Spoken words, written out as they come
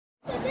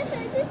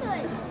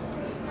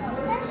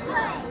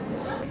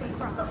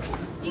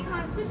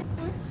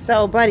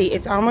So, buddy,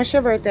 it's almost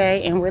your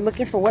birthday, and we're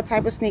looking for what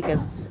type of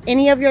sneakers?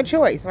 Any of your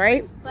choice,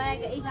 right? But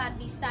it gotta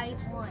be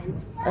size 1.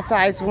 A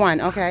size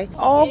 1, okay.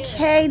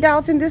 Okay,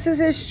 Dalton, this is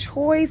his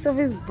choice of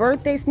his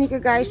birthday sneaker,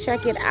 guys.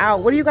 Check it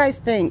out. What do you guys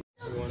think?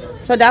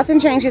 So, Dalton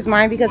changed his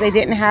mind because they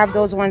didn't have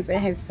those ones in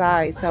his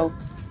size. So,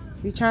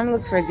 we're trying to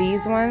look for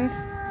these ones.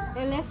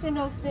 And if it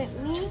don't fit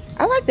me?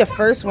 I like the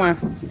first one,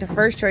 the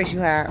first choice you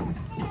have.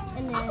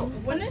 And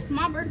then... when is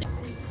my birthday?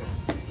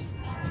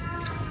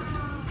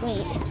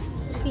 Wait.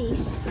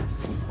 Peace.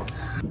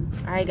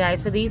 Alright,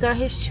 guys, so these are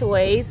his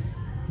choice.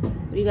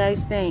 What do you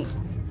guys think?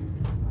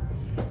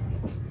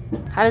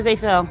 How does they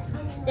feel?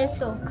 They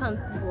feel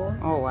comfortable.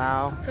 Oh,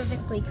 wow.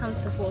 Perfectly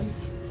comfortable.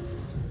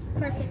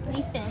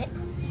 Perfectly fit.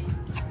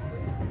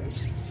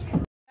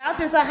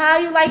 Dalton, so how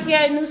you like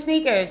your new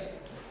sneakers?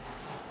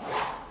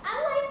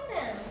 I like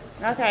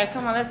them. Okay,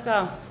 come on, let's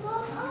go.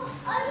 Well,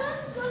 I'm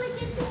not gonna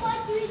get to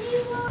what you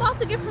do. About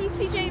to get from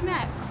TJ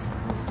Maxx.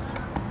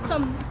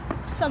 Some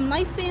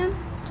nightstands.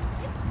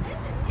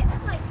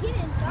 It's like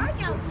getting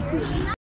dark out here.